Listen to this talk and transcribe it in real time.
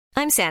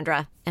I'm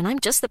Sandra, and I'm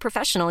just the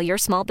professional your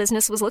small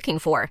business was looking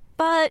for.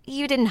 But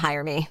you didn't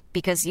hire me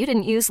because you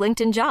didn't use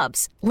LinkedIn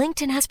Jobs.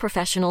 LinkedIn has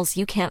professionals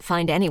you can't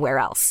find anywhere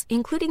else,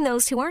 including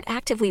those who aren't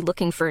actively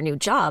looking for a new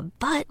job,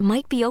 but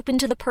might be open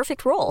to the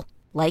perfect role,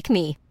 like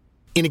me.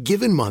 In a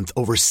given month,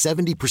 over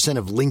 70%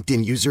 of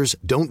LinkedIn users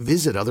don't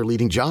visit other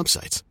leading job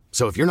sites.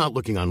 So if you're not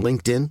looking on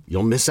LinkedIn,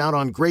 you'll miss out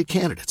on great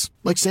candidates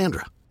like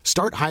Sandra.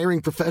 Start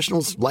hiring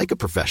professionals like a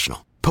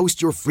professional.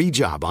 Post your free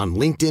job on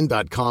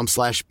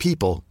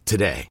linkedin.com/people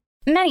today.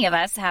 Many of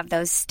us have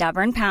those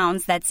stubborn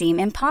pounds that seem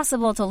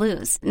impossible to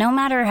lose, no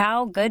matter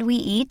how good we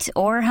eat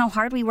or how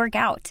hard we work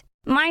out.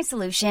 My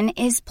solution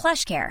is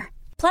PlushCare.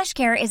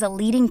 PlushCare is a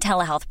leading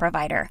telehealth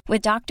provider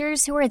with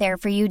doctors who are there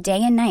for you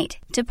day and night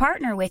to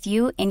partner with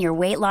you in your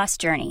weight loss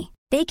journey.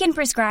 They can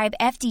prescribe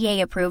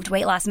FDA-approved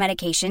weight loss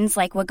medications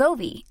like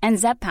Wegovy and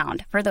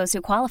Zepbound for those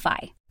who qualify.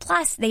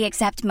 Plus, they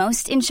accept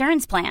most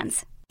insurance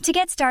plans. To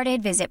get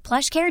started, visit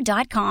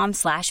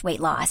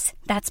plushcare.com/weightloss.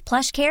 That's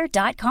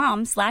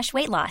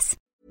plushcare.com/weightloss.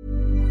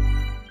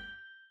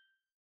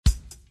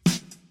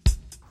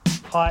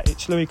 Hi,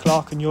 it's Louie,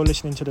 Clarke, and you're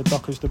listening to the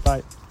Dockers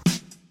Debate.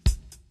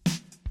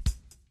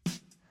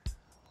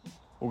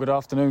 Well, good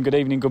afternoon, good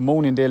evening, good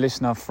morning, dear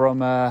listener,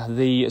 from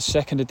the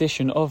second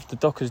edition of the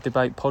Dockers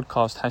Debate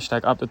podcast,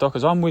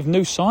 #UpTheDockers. I'm with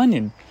new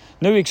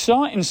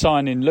exciting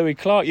signing, Louie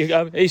Clarke.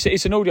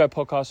 It's an audio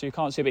podcast, so you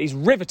can't see it, but he's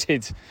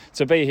riveted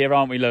to be here,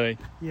 aren't we, Louie?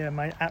 Yeah,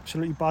 mate,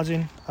 absolutely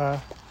buzzing.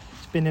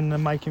 It's been in the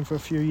making for a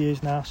few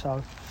years now,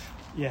 so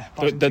yeah.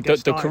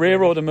 The career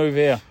really. Or the move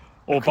here?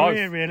 Or both?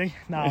 Career, really.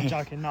 No, I'm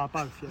joking. No,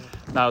 both, yeah.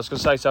 No, I was going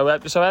to say, so how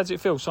does it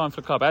feel, sign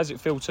for the club? How does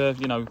it feel to,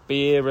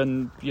 be here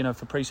and,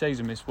 for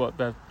pre-season? It's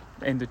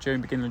end of June,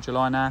 beginning of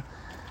July now.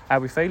 How are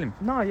we feeling?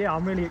 No, yeah,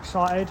 I'm really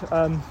excited.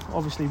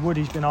 Obviously,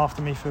 Woody's been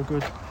after me for a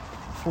good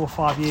 4 or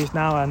 5 years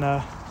now, and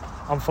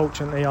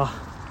unfortunately, I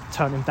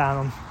turned him down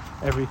on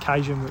every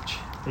occasion, which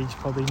he's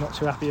probably not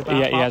too happy about.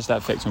 Yeah, he has that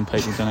effect on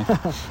people, doesn't he?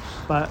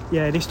 But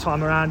yeah, this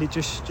time around, it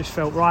just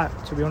felt right,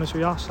 to be honest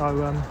with you.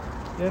 So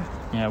yeah.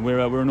 Yeah, we're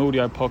an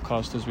audio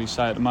podcast, as we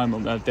say at the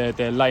moment.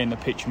 They're laying the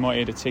pitch. You might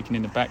hear the ticking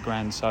in the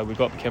background, so we've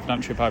got to be careful,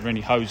 don't trip over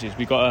any hoses.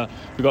 We got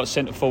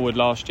centre forward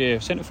last year.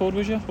 Centre forward,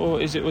 was you? Or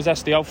was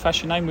that the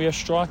old-fashioned name? Were you a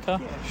striker?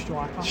 Yeah,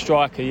 striker.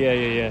 Striker,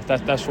 yeah.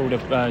 That's for all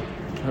the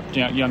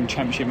young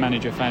Championship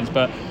manager fans.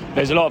 But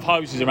there's a lot of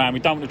hoses around. We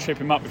don't want to trip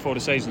him up before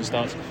the season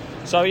starts.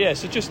 So yeah,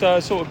 so just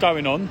sort of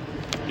going on,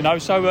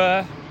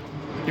 So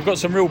you've got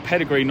some real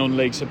pedigree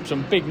non-league,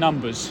 some big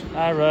numbers.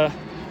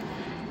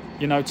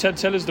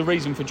 Tell us the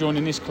reason for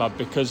joining this club,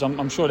 because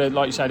I'm sure that,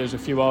 like you say, there's a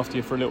few after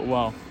you for a little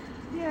while.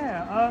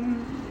 Yeah,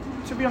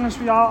 to be honest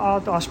with you,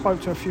 I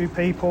spoke to a few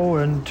people,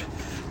 and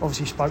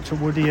obviously spoke to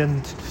Woody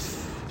and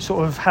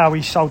sort of how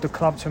he sold the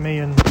club to me,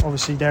 and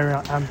obviously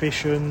their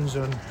ambitions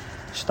and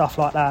stuff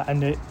like that.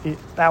 And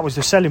that was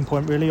the selling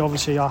point, really.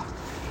 Obviously, I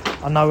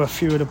know a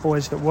few of the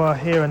boys that were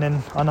here, and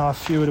then I know a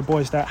few of the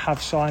boys that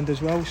have signed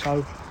as well.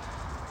 So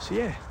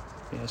yeah.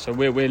 Yeah, so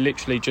we're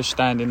literally just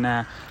standing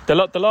now. The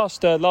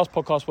last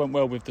podcast went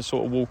well with the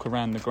sort of walk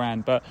around the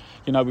ground, but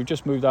we've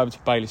just moved over to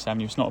Bayliss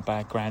Avenue. It's not a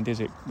bad ground, is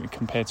it,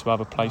 compared to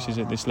other places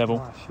at this level?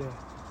 Nice, yeah.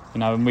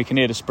 And we can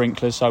hear the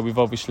sprinklers, so we've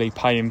obviously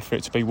paying for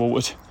it to be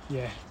watered.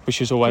 Yeah, which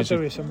is always. Could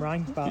do with some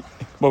rain, but.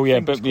 Well, yeah,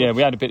 but yeah,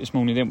 we had a bit this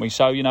morning, didn't we?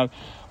 So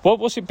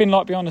what's it been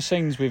like behind the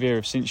scenes with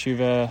Erith since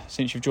you've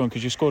joined?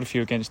 Because you scored a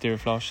few against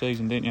Erith last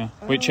season, didn't you?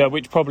 Which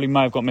probably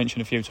may have got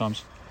mentioned a few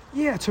times.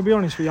 Yeah, to be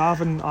honest with you, I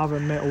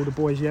haven't met all the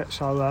boys yet,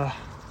 so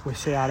we'll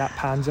see how that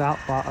pans out.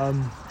 But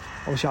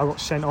obviously I got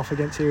sent off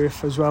against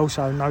Erith as well,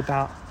 so no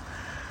doubt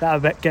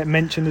that'll get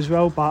mentioned as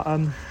well. But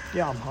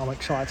yeah, I'm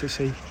excited to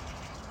see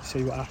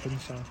what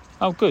happens. So.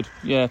 Oh, good.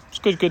 Yeah, it's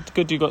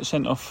good you got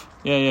sent off.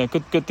 Yeah,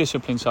 good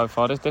discipline so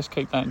far. Let's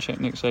keep that in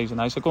check next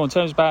season. So go on,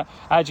 tell us about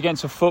how'd you get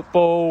into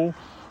football.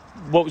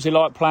 What was it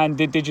like playing?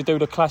 Did you do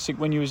the classic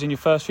when you was in your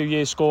first few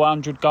years, score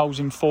 100 goals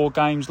in 4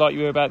 games like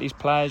you hear about these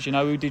players?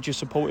 Who did you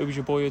support? Who was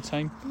your boy or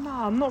team? No,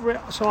 I'm not really.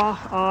 So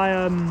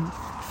I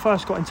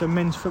first got into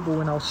men's football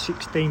when I was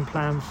 16,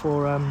 playing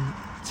for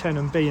 10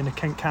 and B in the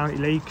Kent County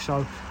League.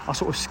 So I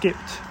sort of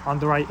skipped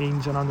under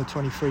 18s and under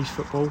 23s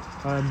football.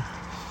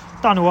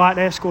 Done all right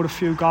there, scored a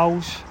few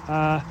goals.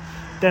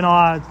 Then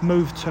I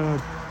moved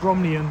to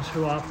Bromleyans,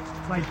 who I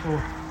played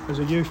for as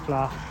a youth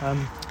player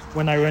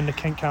when they were in the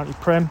Kent County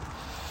Prem.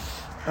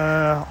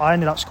 I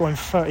ended up scoring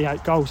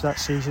 38 goals that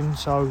season.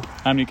 So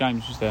how many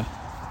games was there?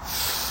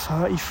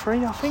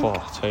 33, I think. Oh,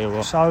 I'll tell you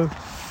what. So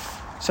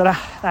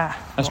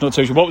that's not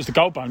too sure. What was the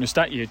goal bonus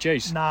that year?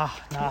 Jeez. Nah.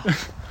 I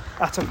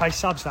had to pay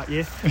subs that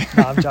year.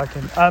 No, I'm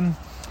joking. And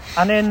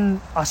then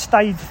I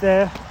stayed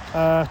there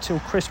till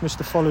Christmas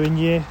the following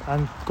year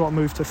and got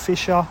moved to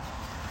Fisher,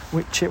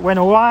 which it went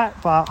all right,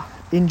 but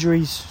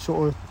injuries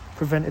sort of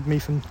prevented me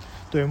from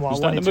doing what I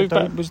wanted to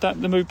do. Was that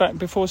the move back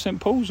before St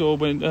Paul's, or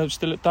when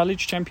still at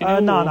Dulwich, Champion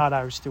Hill? No,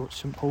 they were still at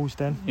St Paul's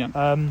then.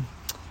 Yeah.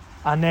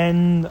 And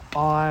then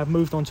I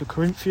moved on to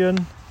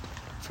Corinthian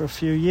for a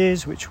few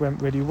years, which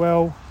went really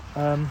well.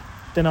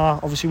 Then I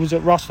obviously was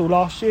at Russell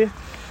last year,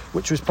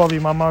 which was probably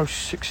my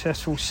most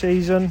successful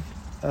season.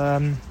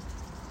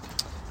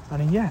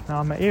 And then now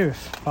I'm at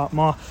Erith. But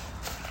my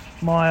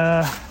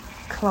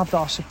club that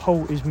I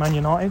support is Man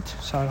United,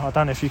 so I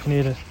don't know if you can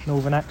hear the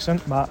northern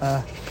accent, but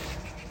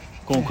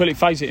go on, quickly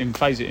phase it in.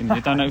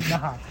 You don't know.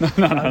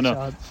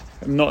 No.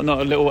 Not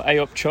a little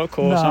AOP chuck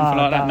or something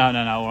like that.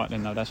 No. All right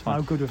then, no, that's fine.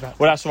 I'm good with that.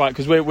 Well, that's all right,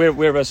 because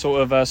we're a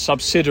sort of a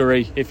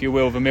subsidiary, if you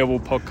will, of a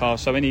Millwall podcast.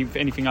 So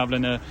anything other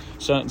than a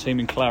certain team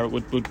in Clarke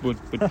would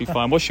be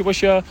fine. What's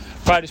your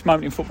proudest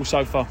moment in football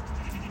so far?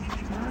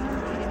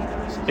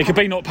 It could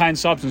be not paying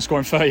subs and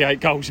scoring 38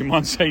 goals in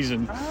one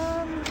season.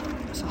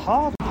 It's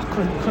hard. I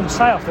couldn't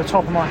say off the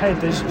top of my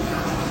head. There's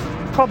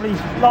probably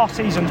last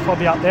season's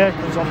probably up there,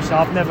 because obviously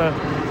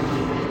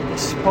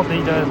it's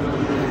probably the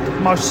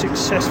most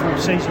successful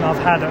season I've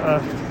had at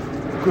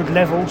a good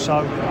level, so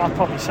I'd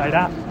probably say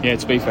that. Yeah,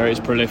 to be fair,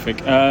 it's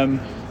prolific.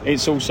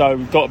 It's also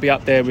got to be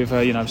up there with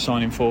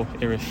signing for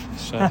Erith.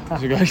 So,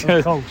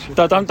 of course.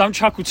 Don't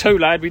chuckle too,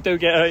 lad. We do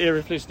get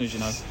Erith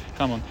listeners,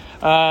 Come on.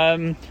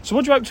 So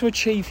what do you hope to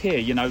achieve here?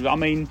 I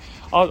mean,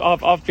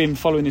 I've been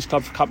following this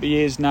club for a couple of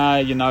years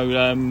now. When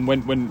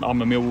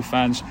I'm a Millwall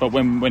fan, but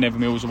whenever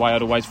Millwall's away,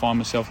 I'd always find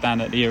myself down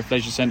at the Erith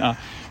Leisure Centre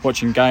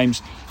watching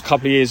games. A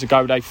couple of years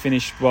ago, they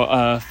finished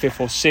 5th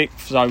or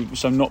 6th,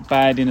 so not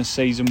bad in a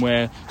season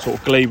where sort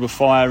of Glebe were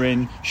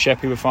firing,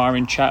 Sheppey were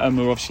firing, Chatham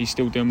were obviously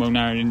still doing well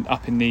now and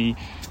up in the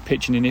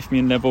pitching and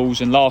Isthmian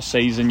levels. And last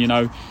season,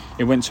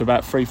 it went to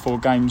about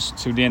 3-4 games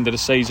to the end of the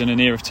season,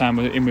 and Erith Town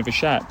were in with a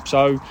shout.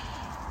 So,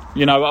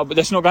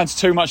 let's not go into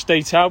too much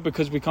detail,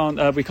 because we can't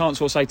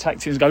sort of say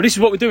tactics and go, this is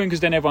what we're doing,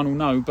 because then everyone will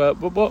know. But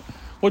what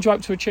do you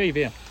hope to achieve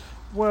here?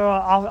 Well,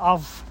 I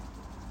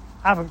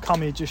haven't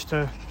come here just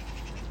to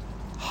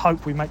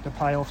hope we make the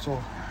playoffs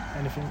or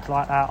anything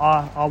like that.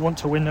 I want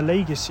to win the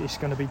league. It's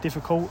going to be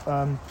difficult,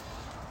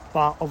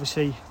 but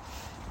obviously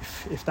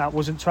if that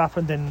wasn't to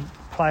happen, then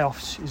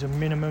playoffs is a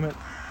minimum,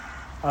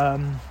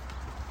 and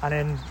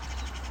then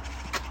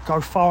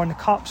go far in the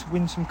cups,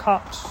 win some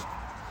cups,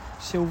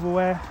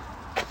 silverware,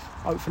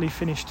 hopefully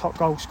finish top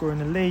goal scorer in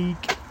the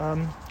league,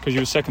 because you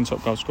were second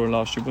top goal scorer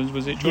last year.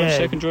 Was it joint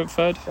second, joint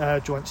third?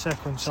 Joint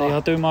second. So I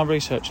do my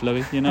research,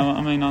 Louie. You know what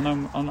I mean? I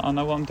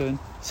know what I'm doing.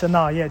 So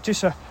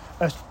just a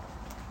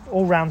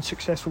all-round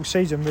successful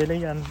season,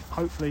 really, and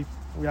hopefully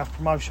we have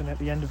promotion at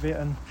the end of it,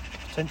 and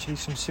potentially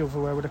some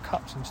silverware with the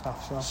cups and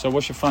stuff. So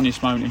what's your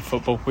funniest moment in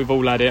football? We've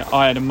all had it.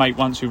 I had a mate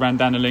once who ran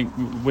down the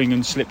wing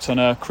and slipped on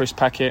a crisp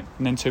packet,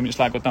 and then 2 minutes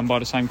later got done by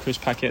the same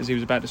crisp packet as he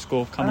was about to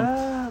score. Come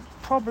on.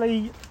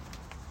 Probably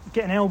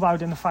getting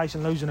elbowed in the face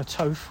and losing a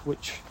tooth,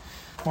 which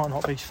might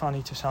not be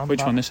funny to some.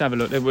 Which one? Let's have a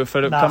look.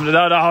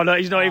 No,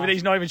 he's not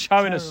even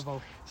showing us.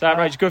 It's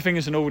outrageous. Good thing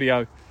it's an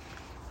audio.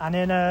 And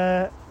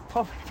then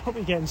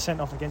probably getting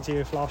sent off against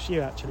Erith last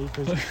year, actually,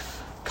 because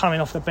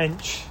coming off the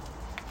bench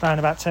around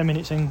about 10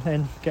 minutes and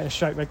then getting a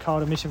straight red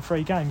card and missing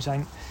 3 games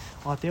ain't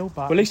ideal.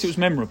 But well, at least it was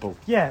memorable.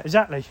 Yeah,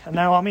 exactly. And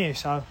now I'm here,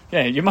 so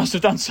yeah, you must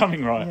have done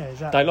something right. Yeah,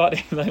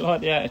 exactly. They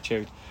like the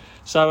attitude.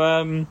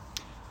 So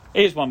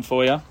here's one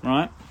for you,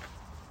 right?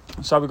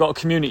 So we've got a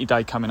community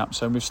day coming up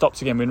soon. We've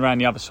stopped again. We're around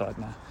the other side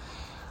now.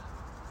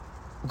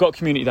 We've got a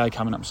community day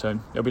coming up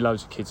soon. There'll be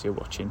loads of kids here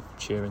watching,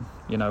 cheering.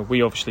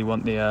 We obviously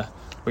want the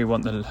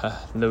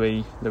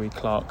Louie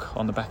Clarke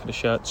on the back of the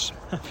shirts.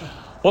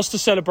 What's the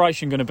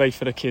celebration going to be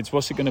for the kids?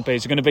 What's it going to be?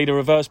 Is it going to be the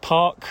reverse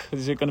park?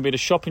 Is it going to be the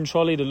shopping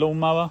trolley, the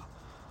lawnmower?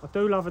 I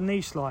do love a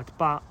knee slide,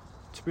 but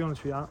to be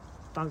honest with you, I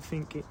don't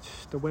think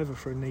it's the weather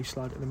for a knee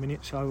slide at the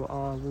minute, so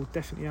I will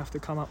definitely have to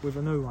come up with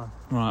a new one.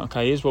 Right,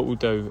 okay, here's what we'll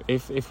do.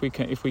 If we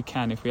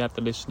have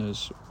the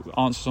listeners,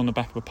 answers on the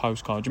back of a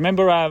postcard. Do you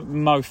remember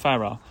Mo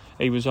Farah?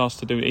 He was asked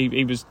to do,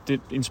 he was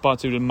inspired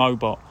to do the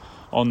Mobot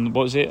on,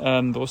 what was it?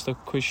 What's the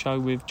quiz show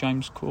with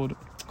James Corden?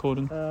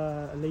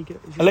 A League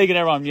of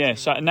Their Own, yeah.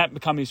 So, and that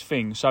become his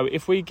thing. So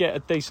if we get a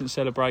decent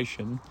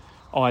celebration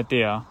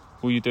idea,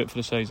 will you do it for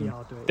the season? Yeah,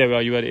 I'll do it. There we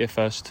are, you heard it here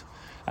first.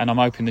 And I'm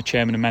hoping the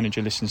chairman and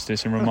manager listens to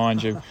this and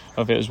reminds you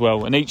of it as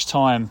well. And each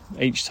time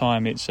it's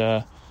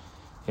a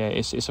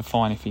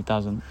fine if he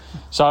doesn't.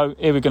 So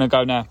here we're going to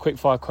go now. Quick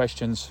 5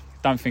 questions.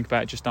 Don't think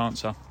about it, just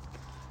answer.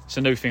 It's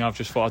a new thing I've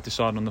just thought I'd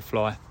decide on the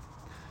fly.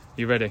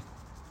 You ready?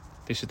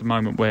 This is the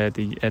moment where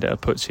the editor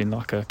puts in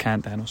like a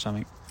countdown or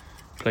something.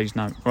 Please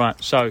note. Right,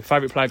 so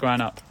favourite player growing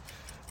up?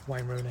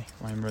 Wayne Rooney.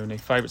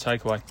 Favourite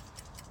takeaway?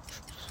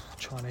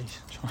 Chinese.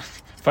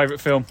 Favourite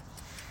film?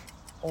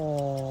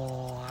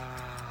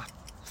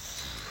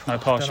 No,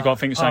 pass. You've got to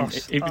think of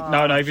something.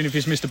 No, even if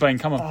it's Mr. Bean,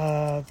 come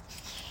on.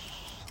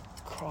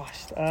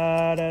 Christ.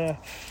 I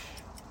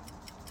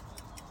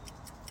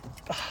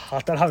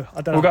don't know.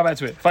 We'll go back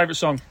to it. Favourite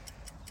song?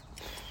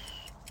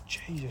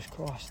 Jesus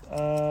Christ.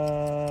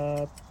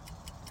 I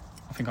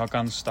think our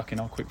gun's stuck in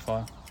our quick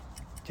fire.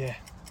 Yeah.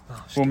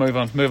 We'll move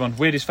on.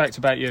 Weirdest fact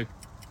about you?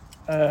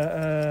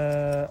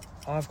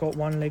 I've got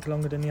one leg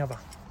longer than the other.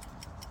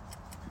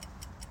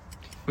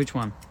 Which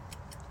one?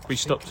 We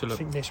stopped to look. I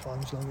think this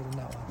one's longer than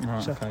that one.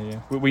 Right, so, okay,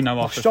 yeah. We know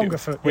after stronger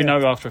foot. We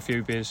know after a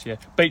few beers, yeah.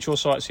 Beach or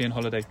sightseeing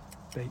holiday?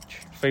 Beach.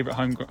 Favourite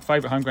home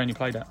ground you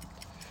played at?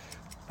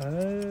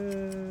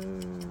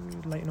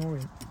 Leighton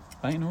Orient.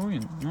 Leighton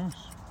Orient, nice.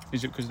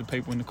 Is it because the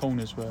people in the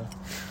corners were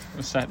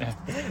sat there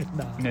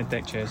No. in their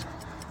deck chairs?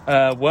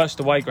 Worst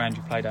away ground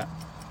you played at?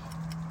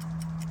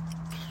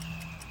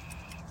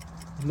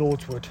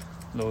 Lordswood.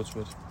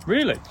 Lordswood.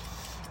 Really?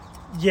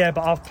 Yeah,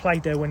 but I've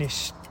played there when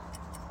it's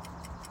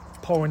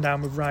pouring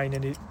down with rain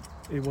and it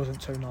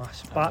wasn't too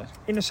nice. But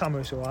in the summer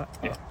it's all right.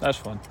 Yeah, that's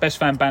fine. Best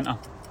fan banter?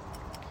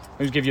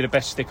 Who's give you the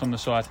best stick on the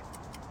side?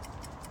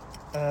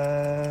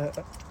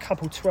 A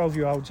couple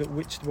 12-year-olds at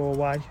Whitstable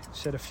away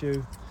said a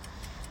few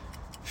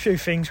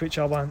things which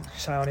I won't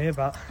say on here,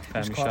 but it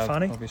was quite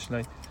funny.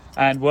 Obviously.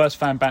 And worst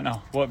fan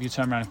banter? What have you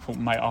turned around and thought,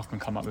 mate, I can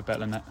come up with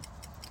better than that?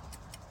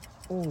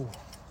 Oh,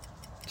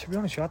 to be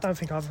honest with you, I don't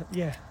think I've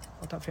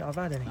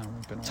had any. No,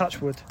 we've been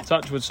Touchwood.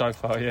 Touchwood so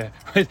far, yeah.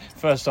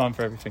 First time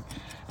for everything.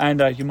 And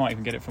you might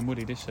even get it from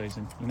Woody this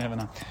season. You never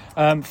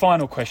know.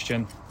 Final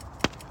question.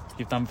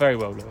 You've done very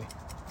well, Louie.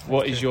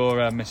 What is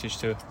your message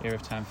to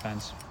Erith Town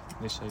fans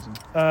this season?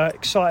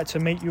 Excited to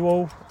meet you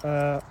all.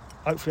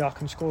 Hopefully I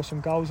can score some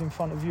goals in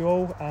front of you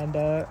all and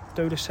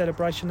do the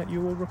celebration that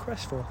you all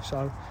request for.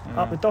 So,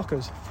 up the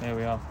Dockers. There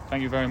we are.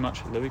 Thank you very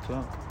much, Louie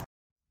Clarke.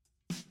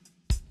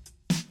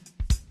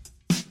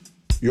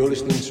 You're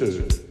listening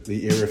to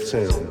the Erith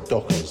Town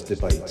Dockers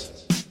debate.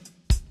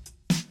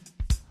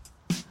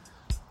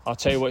 I'll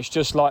tell you what, it's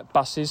just like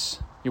buses.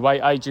 You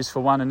wait ages for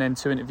one and then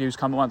two interviews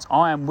come at once.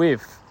 I am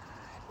with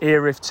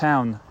Erith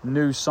Town,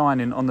 new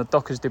signing on the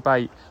Dockers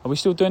debate. Are we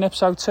still doing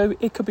episode 2?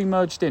 It could be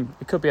merged in.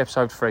 It could be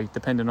episode 3,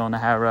 depending on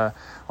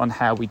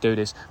how we do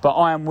this. But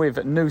I am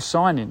with new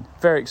signing.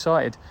 Very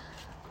excited.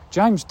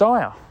 James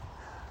Dyer,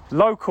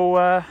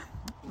 local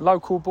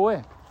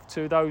boy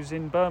to those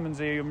in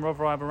Bermondsey and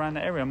Rotherhithe around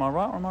the area. Am I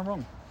right or am I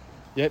wrong?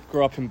 Yep,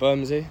 grew up in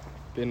Bermondsey.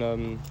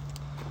 Been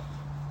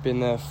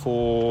there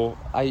for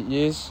 8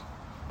 years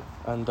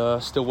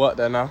and still work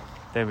there now.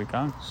 There we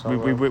go. So,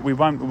 we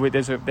won't.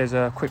 There's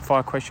a quick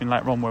fire question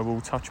later on where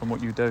we'll touch on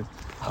what you do.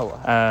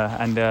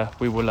 And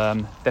we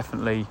will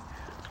definitely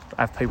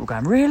have people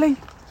going, really?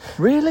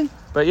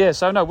 But yeah,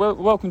 so no,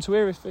 welcome to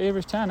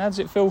Erith Town. How does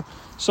it feel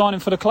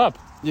signing for the club?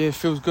 Yeah, it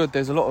feels good.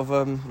 There's a lot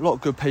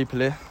of good people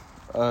here.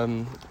 I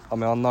mean,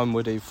 I've known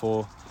Woody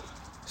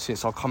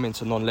since I come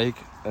into non-league,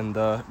 and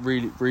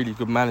really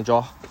good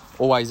manager.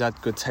 Always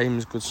had good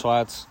teams, good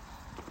sides,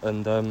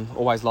 and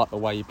always liked the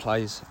way he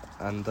plays.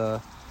 And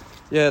the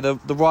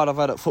ride I've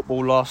had at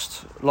football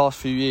last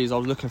few years, I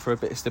was looking for a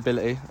bit of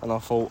stability, and I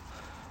thought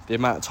the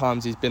amount of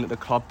times he's been at the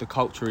club, the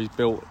culture he's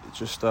built, it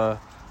just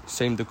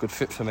seemed a good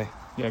fit for me.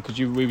 Yeah, because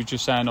we were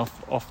just saying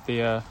off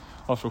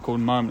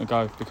recording a moment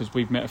ago, because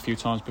we've met a few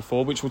times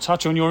before, which will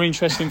touch on your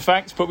interesting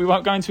facts, but we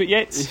won't go into it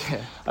yet.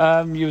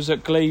 Yeah. You was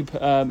at Glebe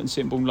and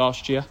Sittingbourne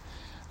last year.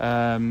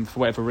 For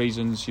whatever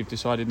reasons, you've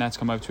decided now to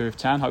come over to Erith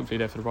Town. Hopefully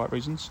they're for the right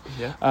reasons.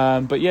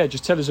 Yeah. But yeah,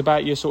 just tell us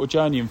about your sort of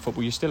journey in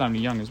football. You're still only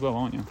young as well,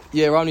 aren't you?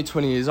 Yeah, we're only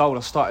 20 years old.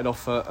 I started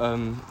off at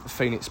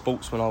Phoenix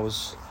Sports when I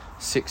was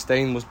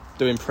 16, was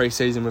doing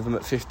pre-season with them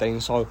at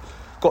 15, so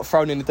got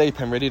thrown in the deep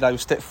end really. They were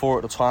step 4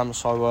 at the time,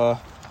 so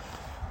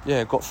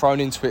got thrown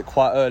into it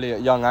quite early at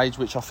a young age,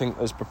 which I think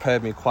has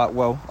prepared me quite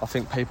well. I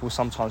think people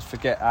sometimes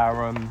forget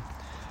how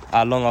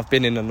long I've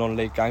been in a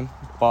non-league game.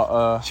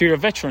 But so you're a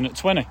veteran at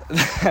 20?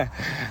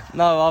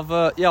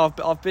 No,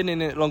 I've been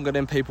in it longer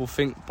than people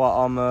think, but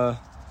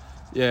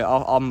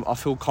I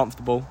feel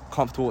comfortable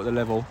at the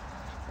level,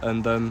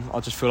 and I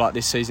just feel like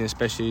this season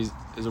especially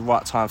is the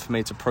right time for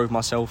me to prove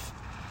myself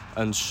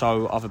and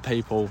show other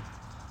people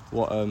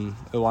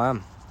who I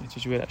am.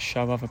 Did you hear that?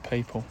 Show other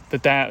people. The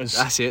doubters.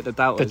 That's it, the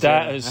doubters. The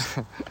doubters.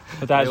 Yeah.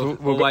 The doubters.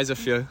 Always a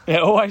few. Yeah,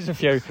 always a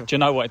few. Do you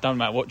know what? It doesn't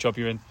matter what job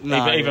you're in.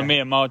 No, even me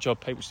and my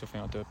job, people still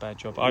think I do a bad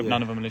job. I hope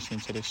none of them are listening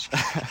to this.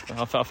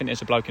 I think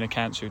there's a bloke in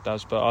accounts who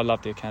does, but I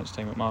love the accounts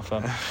team at my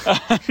firm.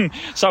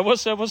 So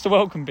what's the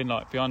welcome been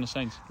like behind the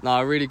scenes?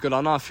 No, really good.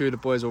 I know a few of the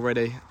boys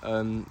already.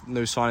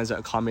 New signings that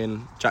have come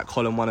in. Jack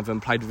Collin, one of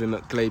them, played with him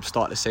at Glebe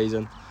start of the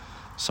season.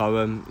 So,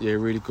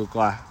 really good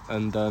guy.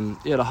 And,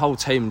 the whole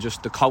team,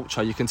 just the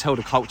culture. You can tell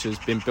the culture's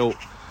been built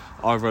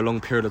over a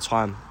long period of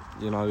time.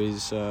 You know,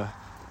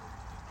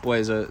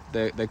 boys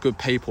they're good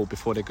people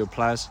before they're good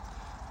players,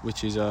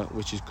 which is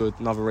good.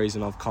 Another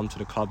reason I've come to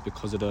the club,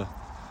 because of the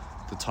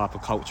type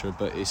of culture.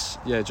 But it's,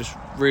 just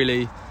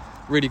really,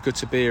 really good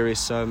to be here.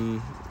 It's,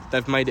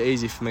 they've made it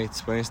easy for me,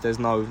 to be honest. There's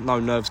no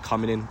nerves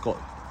coming in.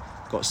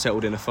 Got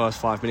settled in the first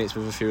 5 minutes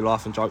with a few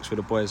laughing jokes with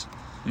the boys.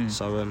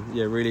 So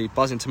really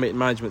buzzing to meet the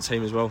management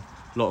team as well.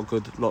 A lot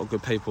of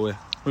good people here.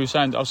 I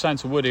was saying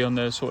to Woody on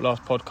the sort of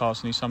last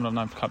podcast, and he's someone I've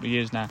known for a couple of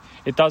years now,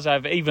 it does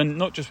have, even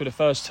not just with the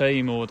first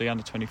team or the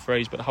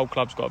under-23s, but the whole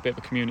club's got a bit of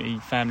a community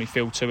family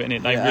feel to it,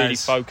 and they really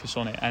focus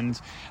on it.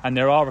 And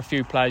there are a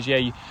few players,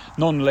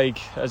 non-league,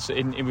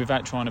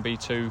 without trying to be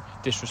too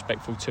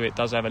disrespectful to it,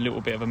 does have a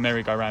little bit of a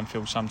merry-go-round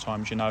feel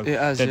sometimes.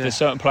 There's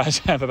certain players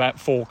have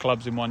about 4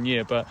 clubs in 1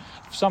 year, but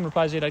some of the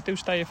players here, they do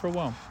stay here for a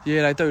while.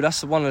 Yeah, they do.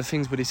 That's one of the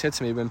things Woody said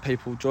to me. When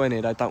people join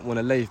here, they don't want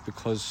to leave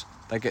because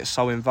they get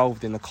so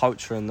involved in the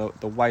culture and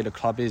the way the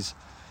club is.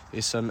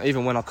 It's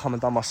even when I come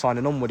and done my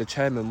signing on with the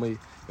chairman,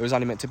 it was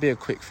only meant to be a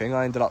quick thing.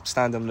 I ended up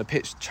standing on the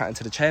pitch chatting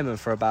to the chairman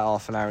for about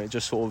half an hour. It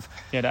just sort of...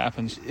 Yeah, that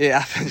happens. It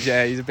happens,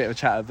 yeah. He's a bit of a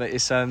chatter, but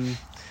it's...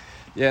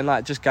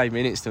 it just gave me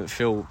an instant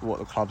feel what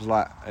the club's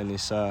like, and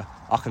it's I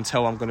can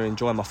tell I'm going to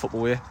enjoy my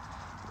football here,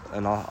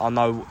 and I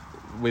know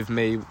with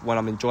me, when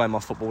I'm enjoying my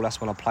football, that's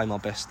when I play my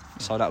best.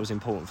 So that was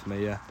important for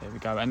me, yeah. There we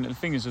go. And the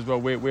thing is as well,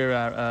 we're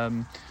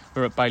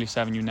at Bayliss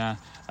Avenue now,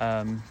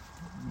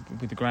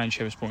 with the Grand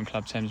Sheriff Sporting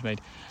Club Thamesmead.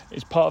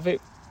 Is part of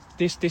it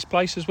this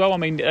place as well? I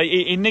mean,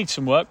 it needs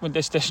some work.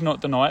 Let's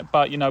not deny it,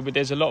 but but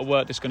there's a lot of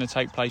work that's going to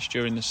take place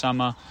during the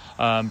summer,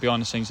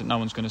 behind the scenes that no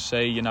one's going to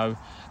see. A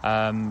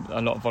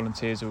lot of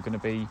volunteers who are going to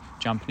be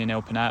jumping in,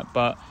 helping out.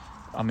 But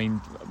I mean,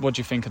 what do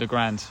you think of the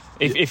ground?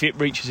 If it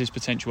reaches its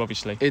potential,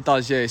 obviously. It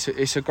does, yeah.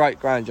 It's a great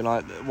ground.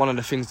 One of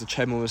the things the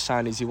chairman was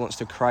saying is he wants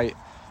to create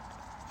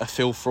a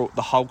feel for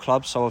the whole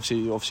club. So obviously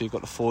you've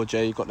got the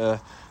 4G, you've got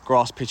the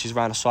grass pitches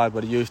around the side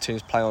where the youth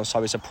teams play on.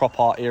 So it's a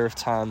proper Erith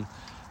Town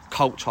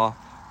culture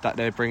that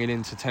they're bringing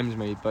into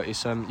Thamesmead. But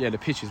it's the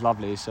pitch is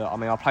lovely.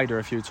 I played here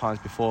a few times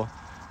before.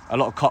 A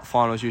lot of cup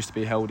finals used to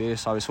be held here,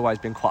 so it's always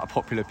been quite a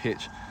popular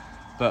pitch.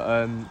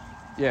 But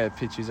the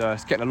pitch is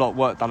it's getting a lot of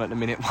work done at the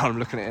minute while I'm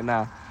looking at it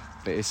now.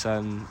 But it's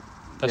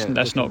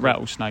that's not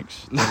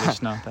rattlesnakes. No,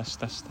 that's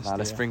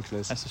the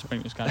sprinklers. That's the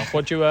sprinklers going off.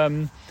 What do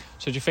you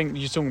so do you think,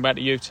 you're talking about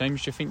the youth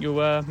teams, do you think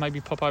you'll maybe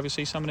pop over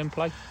see some of them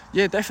play?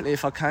 Yeah, definitely,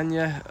 if I can,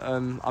 yeah.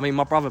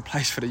 My brother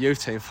plays for the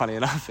youth team, funny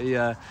enough. He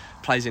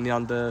plays in the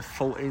under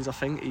 14s, I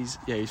think. He's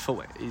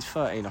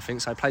 13, I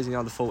think, so he plays in the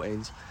under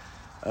 14s.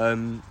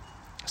 I'm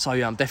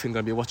definitely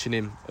going to be watching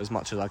him as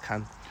much as I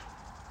can.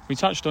 We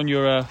touched on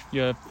your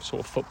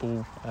sort of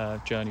football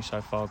journey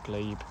so far,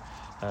 glebe,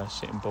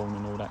 Sittingbourne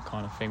and all that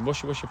kind of thing.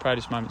 What's your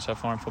proudest moment so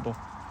far in football?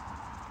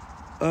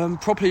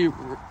 Probably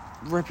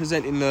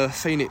representing the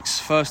Phoenix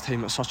first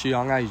team at such a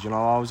young age.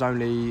 I was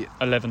only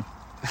 11.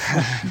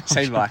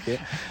 Seemed like it.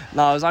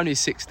 No, I was only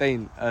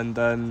 16,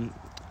 and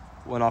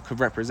when I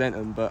could represent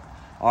them. But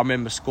I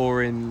remember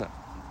scoring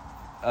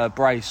a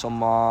brace on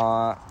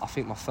my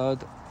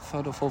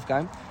third or fourth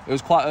game. It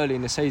was quite early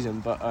in the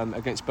season, but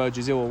against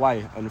Burgess Hill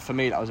away, and for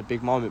me that was a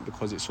big moment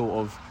because it sort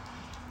of,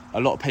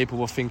 a lot of people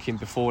were thinking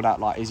before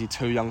that, like, is he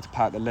too young to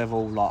play at the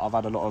level? Like, I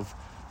had a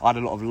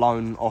lot of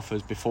loan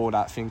offers before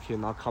that,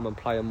 thinking I'd come and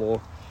play a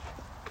more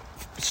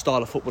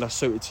style of football that's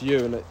suited to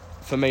you. And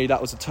for me,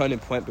 that was a turning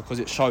point because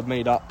it showed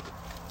me that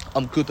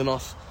I'm good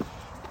enough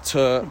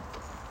to,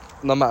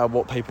 no matter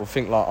what people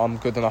think, like, I'm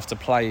good enough to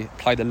play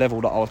the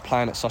level that I was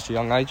playing at such a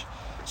young age.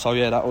 So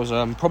yeah, that was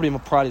probably my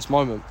proudest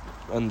moment,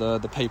 and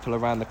the people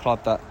around the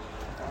club that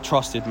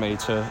trusted me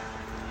to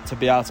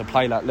be able to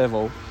play that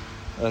level.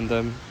 And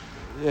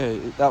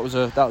that was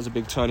a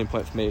big turning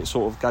point for me. It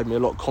sort of gave me a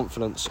lot of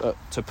confidence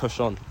to push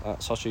on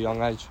at such a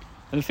young age.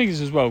 And the thing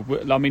is as well,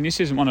 I mean, this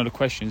isn't one of the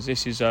questions.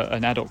 This is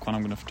an ad hoc one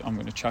I'm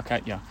going to chuck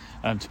at you.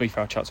 To be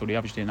fair, I chucked all the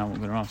others, didn't know what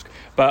I'm going to ask.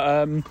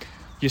 But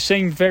you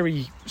seem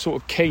very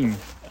sort of keen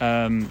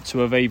to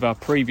have either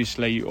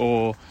previously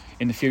or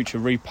in the future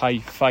repay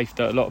faith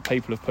that a lot of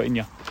people have put in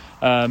you.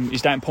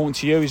 Is that important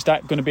to you? Is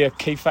that going to be a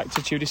key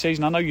factor to you this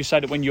season? I know you say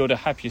that when you're the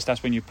happiest,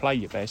 that's when you play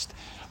your best.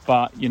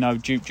 But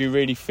do you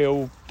really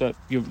feel that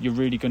you're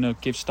really going to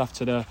give stuff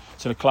to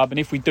the club? And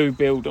if we do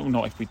build, or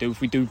not if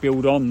we do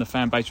build on the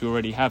fan base we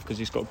already have, because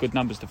it's got good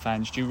numbers of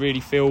fans, do you really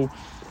feel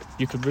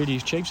you could really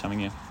achieve something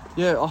here?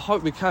 Yeah, I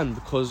hope we can,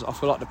 because I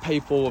feel like the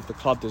people of the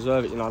club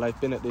deserve it.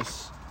 They've been at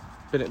this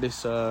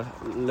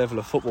level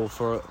of football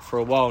for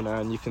a while now,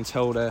 and you can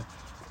tell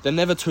they're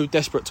never too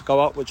desperate to go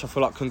up, which I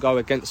feel like can go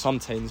against some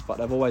teams, but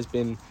they've always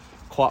been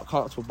quite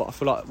comfortable. But I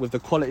feel like with the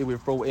quality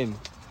we've brought in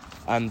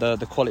and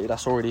the quality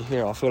that's already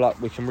here, I feel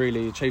like we can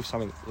really achieve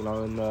something,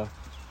 and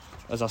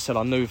as I said,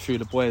 I knew a few of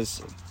the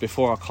boys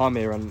before I come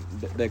here, and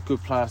they're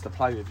good players to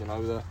play with,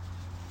 they're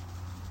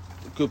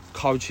good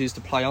coaches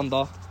to play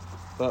under.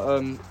 But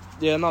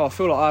I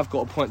feel like I've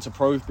got a point to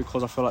prove,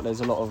 because I feel like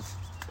there's a lot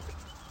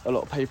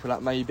of people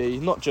that maybe,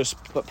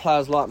 but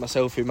players like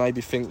myself who maybe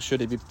think,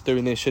 should he be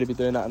doing this, should he be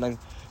doing that, and then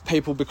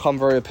people become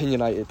very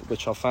opinionated,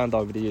 which I've found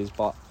over the years.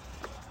 But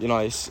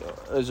it's,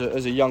 as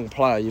a young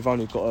player, you've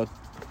only got to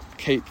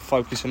keep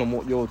focusing on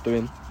what you're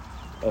doing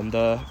and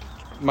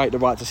make the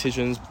right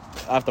decisions,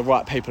 have the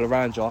right people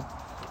around you.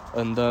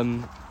 And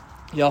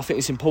I think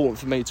it's important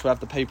for me to have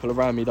the people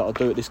around me that I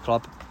do at this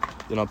club.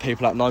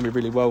 People that know me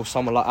really well.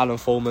 Someone like Alan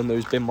Foreman,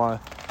 who's been my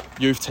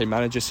youth team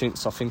manager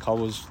since I think I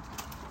was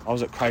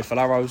at Crayford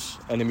Arrows,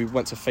 and then we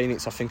went to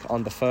Phoenix, I think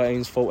under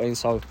 13s, 14s.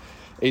 So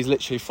he's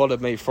literally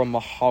followed me from my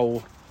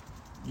whole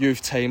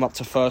youth team up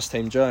to first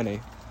team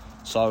journey.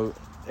 So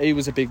he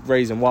was a big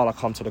reason why I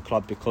come to the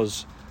club,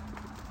 because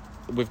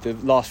with the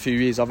last few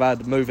years I've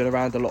had moving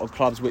around a lot of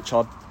clubs, which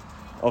I've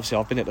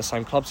been at the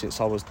same club since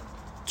I was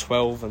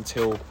 12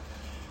 until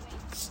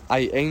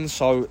 18.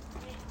 So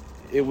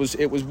it was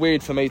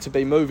weird for me to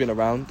be moving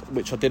around,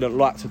 which I didn't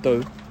like to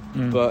do.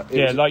 But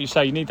like you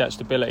say, you need that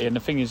stability. And the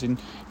thing is, in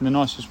the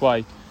nicest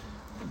way,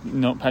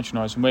 not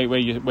patronising, where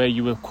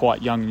you were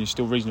quite young and you're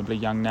still reasonably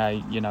young now,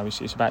 you know,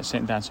 it's about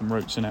setting down some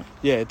roots, isn't it?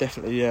 Yeah,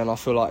 definitely. Yeah, and I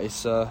feel like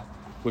it's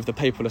with the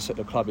people that's at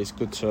the club, it's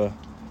good to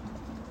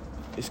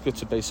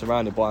be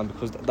surrounded by them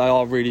because they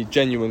are really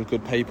genuine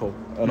good people,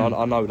 and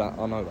I know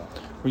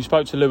that. We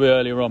spoke to Louie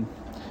earlier on.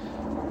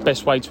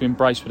 Best way to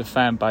embrace with a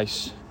fan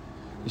base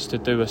is to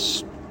do a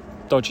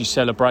dodgy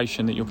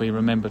celebration that you'll be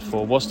remembered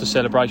for. What's the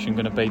celebration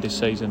going to be this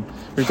season?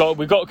 We've got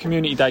a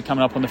community day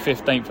coming up on the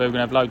 15th where we're going to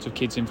have loads of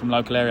kids in from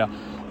local area.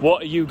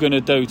 What are you going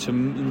to do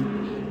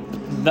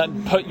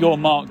to put your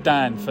mark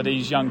down for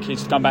these young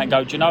kids to come back and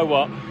go, do you know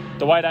what?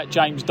 The way that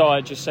James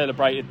Dyer just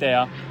celebrated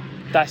there,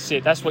 that's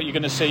it. That's what you're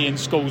going to see in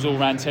schools all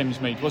around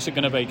Thamesmead. What's it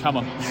going to be? Come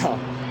on.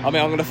 I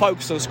mean, I'm going to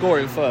focus on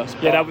scoring first.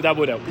 Yeah, that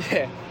would help.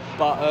 Yeah,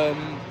 but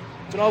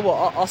do you know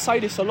what? I say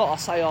this a lot. I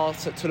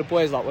say to the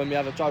boys, like when we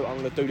have a joke, I'm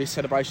going to do this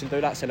celebration,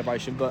 do that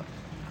celebration. But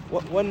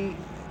when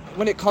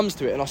it comes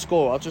to it and I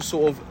score, I just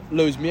sort of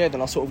lose my head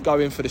and I sort of go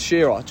in for the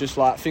shearer, just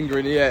like finger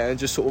in the air and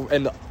just sort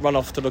of run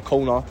off to the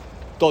corner,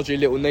 dodgy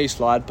little knee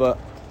slide. But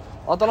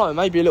I don't know,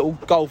 maybe a little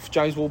golf,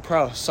 James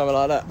Ward-Prowse, something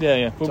like that.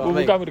 Yeah. We'll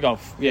go with the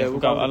golf. Yeah, we'll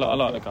go. I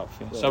like the golf.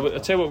 Yeah. Yeah, So I'll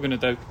tell you what we're going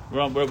to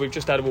do. We've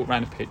just had a walk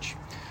around the pitch.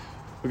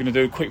 We're going to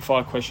do quick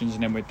 5 questions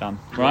and then we're done.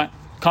 Right?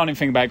 Can't even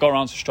think about it. Got to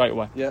answer straight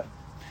away. Yeah.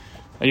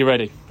 Are you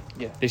ready?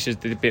 Yeah. This is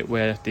the bit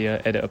where the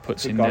editor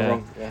puts in.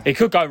 Wrong, yeah. It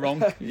could go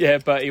wrong. Yeah,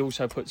 but he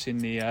also puts in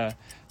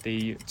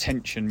the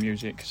tension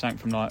music, something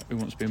from like Who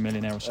Wants to Be a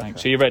Millionaire or something.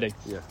 Okay. So you ready?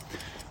 Yeah.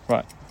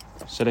 Right.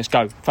 So let's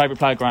go. Favourite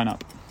player growing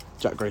up?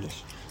 Jack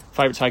Grealish.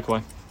 Favourite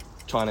takeaway?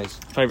 Chinese.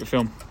 Favourite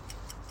film?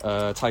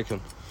 Taken.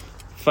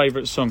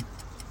 Favourite song?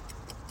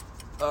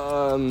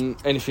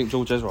 Anything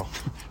George Ezra.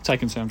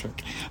 Taken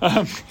soundtrack.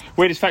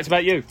 Weirdest fact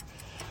about you?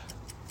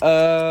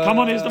 Come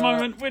on, here's the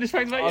moment. Weirdest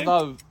fact about you? I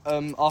know.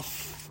 I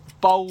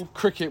bowl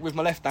cricket with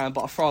my left hand,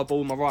 but I throw a ball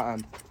with my right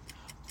hand.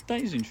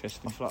 That is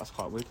interesting. I feel like that's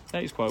quite weird.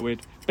 That is quite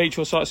weird. Beach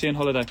or sightseeing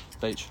holiday?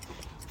 Beach.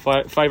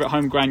 Favourite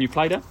home ground you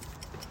played at?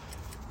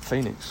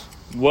 Phoenix.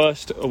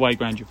 Worst away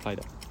ground you played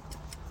at?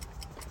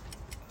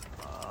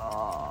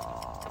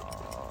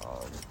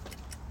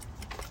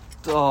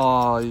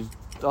 I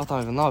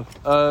don't even know.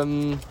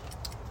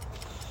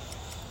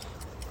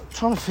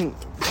 Trying to think.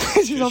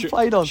 I've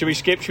played on. Should we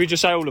skip? Should we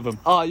just say all of them?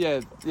 Oh yeah.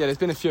 There's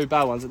been a few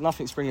bad ones.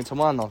 Nothing's springing to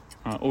mind though.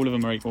 Right, all of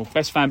them are equal.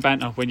 Best fan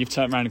banter when you've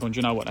turned around and gone, do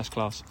you know what? That's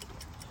class.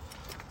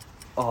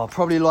 Oh,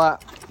 probably like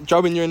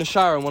Joe when you're in the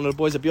shower and one of the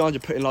boys are behind you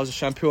putting loads of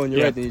shampoo on your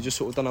Yeah. head and you just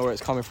sort of don't know where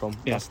it's coming from.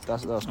 Yeah.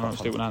 That's All quite right, fun.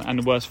 stick and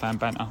the worst fan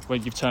banter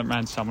when you've turned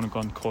around to someone and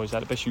gone, "Coy, is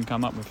that the best you can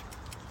come up with?"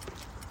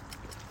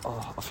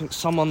 Oh, I think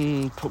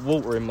someone put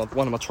water in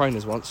one of my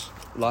trainers once.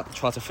 Like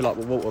tried to fill up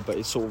with water, but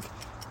it sort of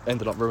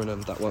ended up ruining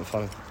them. That weren't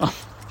funny.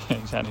 Yeah,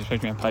 exactly.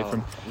 Especially when paid for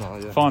them. No,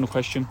 yeah. Final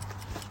question: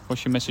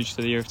 what's your message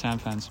to the Erith Town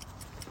fans?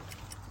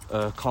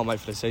 Can't wait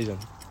for the season,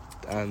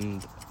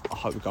 and I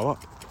hope we go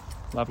up.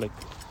 Lovely.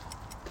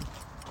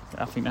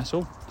 I think that's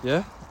all.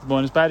 Yeah.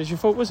 Wasn't as bad as you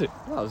thought, was it?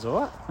 That was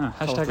alright.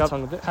 Hashtag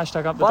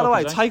up the By the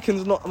way, Dockers, eh?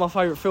 Taken's not my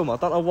favourite film. I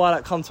don't know why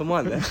that come to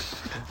mind there,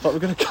 but we're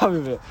going to go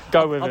with it.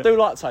 Go with I it. do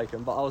like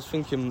Taken, but I was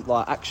thinking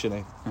like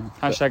actiony.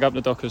 Hashtag up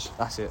the Dockers.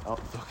 That's it. Up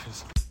the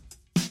Dockers.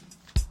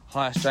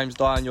 Hi, it's James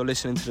Dyer, and you're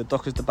listening to the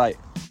Dockers Debate.